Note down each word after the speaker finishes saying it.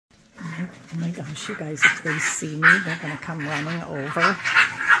Oh my gosh, you guys, if they see me, they're going to come running over.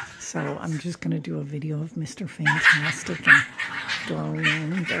 So I'm just going to do a video of Mr. Fantastic and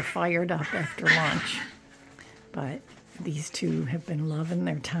Doreen. They're fired up after lunch. But these two have been loving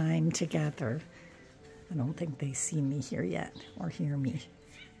their time together. I don't think they see me here yet or hear me.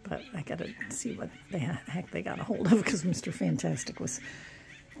 But I got to see what the heck they got a hold of because Mr. Fantastic was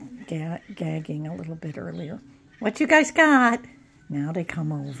gagging a little bit earlier. What you guys got? Now they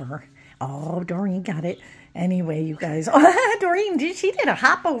come over. Oh, Doreen got it. Anyway, you guys. Oh, Doreen, she did a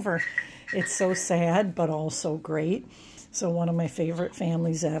hop over. It's so sad, but also great. So one of my favorite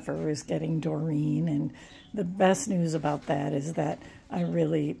families ever is getting Doreen. And the best news about that is that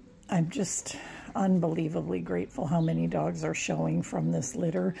I'm just unbelievably grateful how many dogs are showing from this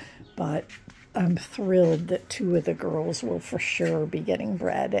litter. But I'm thrilled that 2 of the girls will for sure be getting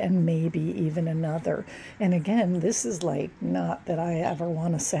bred and maybe even another. And again, this is like not that I ever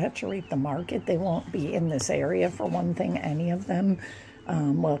want to saturate the market. They won't be in this area for one thing, any of them.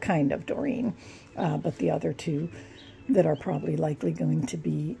 Well, kind of Doreen. But the other 2 that are probably likely going to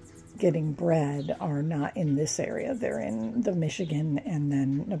be getting bred are not in this area. They're in the Michigan and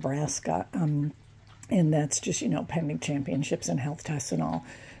then Nebraska. And that's just, pending championships and health tests and all.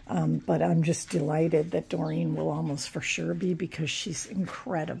 But I'm just delighted that Doreen will almost for sure be because she's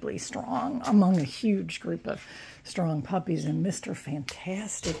incredibly strong among a huge group of strong puppies. And Mr.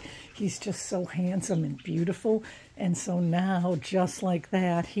 Fantastic, he's just so handsome and beautiful. And so now, just like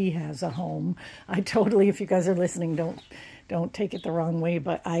that, he has a home. I totally, if you guys are listening, don't take it the wrong way,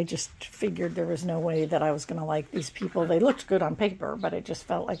 but I just figured there was no way that I was going to like these people. They looked good on paper, but it just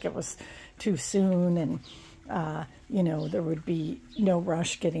felt like it was too soon. And there would be no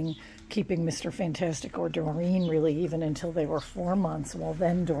rush keeping Mr. Fantastic or Doreen really even until they were 4 months. Well,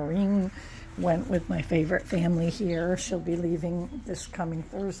 then Doreen went with my favorite family here. She'll be leaving this coming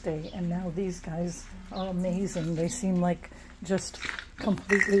Thursday. And now these guys are amazing. They seem like just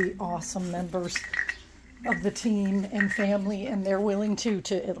completely awesome members of the team and family. And they're willing to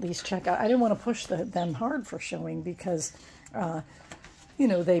at least check out. I didn't want to push them hard for showing because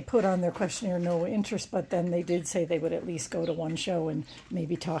they put on their questionnaire no interest, but then they did say they would at least go to one show and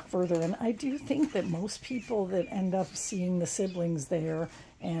maybe talk further. And I do think that most people that end up seeing the siblings there,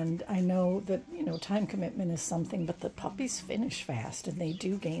 and I know that, time commitment is something, but the puppies finish fast and they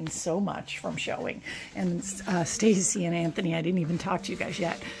do gain so much from showing. And Stacy and Anthony, I didn't even talk to you guys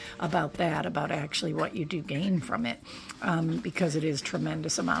yet about that, about actually what you do gain from it, because it is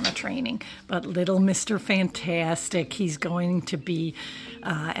tremendous amount of training. But little Mr. Fantastic, he's going to be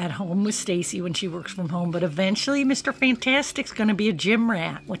at home with Stacy when she works from home, but eventually Mr. Fantastic's going to be a gym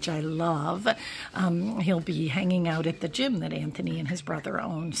rat, which I love. He'll be hanging out at the gym that Anthony and his brother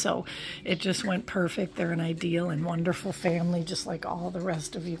own. So it just went perfect. They're an ideal and wonderful family, just like all the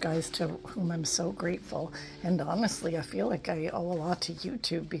rest of you guys, to whom I'm so grateful. And honestly, I feel like I owe a lot to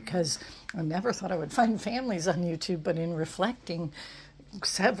YouTube because I never thought I would find families on YouTube, but in reflecting,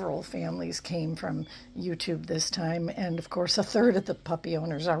 several families came from YouTube this time, and of course 1/3 of the puppy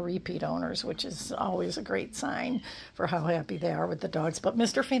owners are repeat owners, which is always a great sign for how happy they are with the dogs. But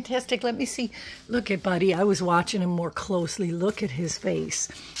Mr. Fantastic, let me see. Look at Buddy. I was watching him more closely. Look at his face.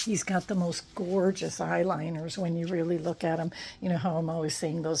 He's got the most gorgeous eyeliners when you really look at him. You know how I'm always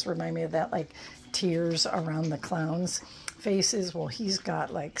saying those remind me of that, like, tears around the clowns' faces? Well, he's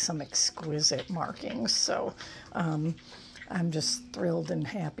got like some exquisite markings. So I'm just thrilled and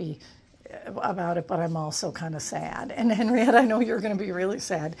happy about it, but I'm also kind of sad. And Henriette, I know you're going to be really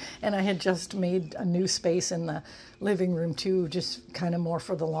sad. And I had just made a new space in the living room too, just kind of more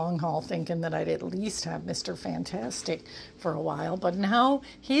for the long haul, thinking that I'd at least have Mr. Fantastic for a while. But now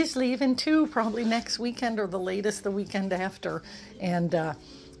he's leaving too, probably next weekend or the latest the weekend after. And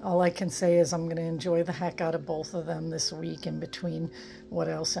all I can say is I'm going to enjoy the heck out of both of them this week in between what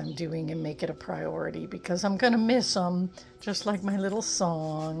else I'm doing and make it a priority because I'm going to miss them, just like my little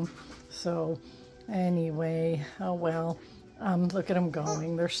song. So anyway, oh well, look at them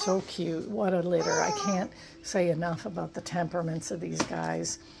going. They're so cute. What a litter. I can't say enough about the temperaments of these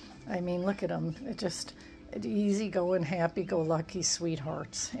guys. I mean, look at them. It just easygoing, happy-go-lucky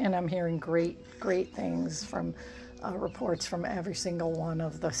sweethearts. And I'm hearing great things from reports from every single one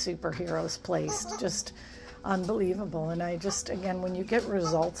of the superheroes placed. Just unbelievable. And I just, again, when you get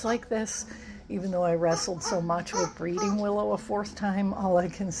results like this, even though I wrestled so much with breeding Willow a 4th time, all I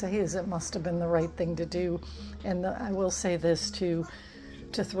can say is it must have been the right thing to do. And I will say this too,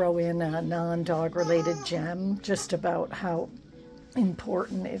 to throw in a non-dog related gem, just about how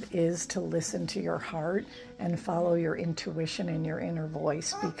important it is to listen to your heart and follow your intuition and your inner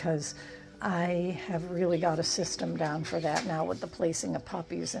voice, because I have really got a system down for that now with the placing of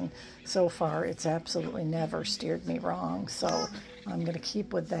puppies, and so far it's absolutely never steered me wrong. So I'm going to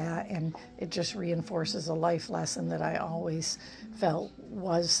keep with that, and it just reinforces a life lesson that I always felt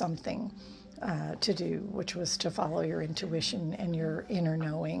was something to do, which was to follow your intuition and your inner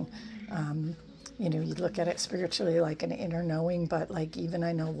knowing. You know, you look at it spiritually like an inner knowing, but like even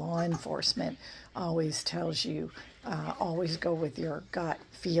I know law enforcement always tells you, always go with your gut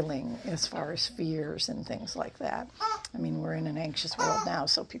feeling as far as fears and things like that. I mean, we're in an anxious world now,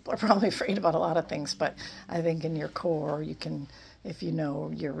 so people are probably afraid about a lot of things, but I think in your core, you can, if you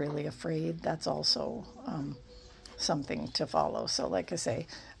know you're really afraid, that's also something to follow. So like I say,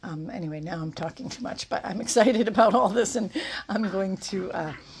 anyway, now I'm talking too much, but I'm excited about all this, and I'm going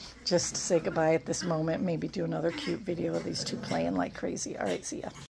to just say goodbye at this moment, maybe do another cute video of these two playing like crazy. All right, see ya.